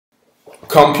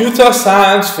Computer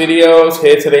science videos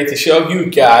here today to show you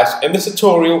guys in this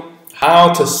tutorial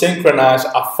how to synchronize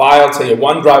a file to your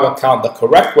OneDrive account the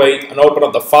correct way and open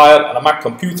up the file on a Mac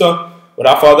computer.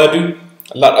 Without further ado,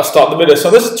 let us start the video. So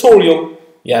this tutorial,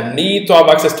 you need to have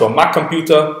access to a Mac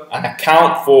computer, an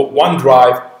account for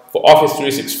OneDrive for Office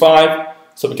 365.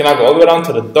 So we can now go all the way down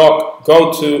to the dock,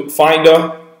 go to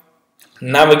Finder,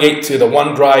 navigate to the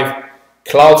OneDrive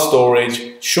cloud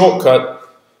storage shortcut.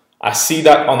 I see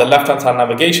that on the left-hand side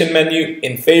navigation menu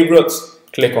in favorites.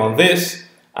 Click on this,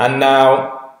 and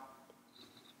now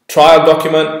trial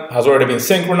document has already been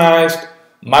synchronized.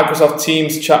 Microsoft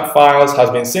Teams chat files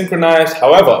has been synchronized.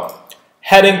 However,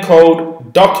 heading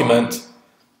code document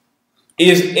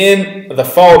is in the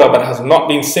folder but has not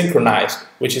been synchronized,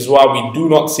 which is why we do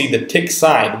not see the tick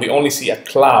sign. We only see a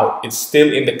cloud. It's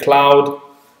still in the cloud,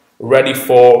 ready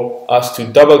for us to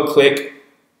double click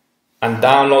and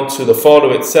download to the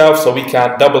folder itself. So we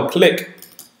can double click,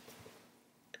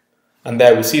 and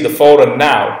there we see the folder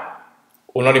now,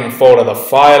 or not even folder, the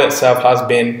file itself has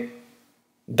been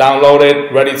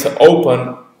downloaded, ready to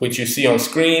open, which you see on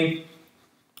screen.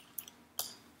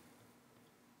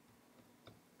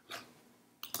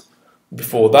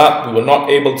 Before that, we were not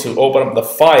able to open up the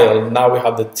file. Now we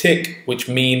have the tick, which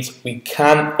means we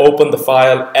can open the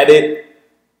file, edit,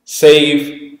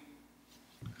 save,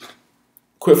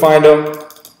 Quick Finder.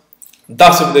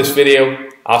 That's it for this video.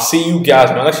 I'll see you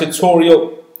guys in my next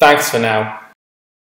tutorial. Thanks for now.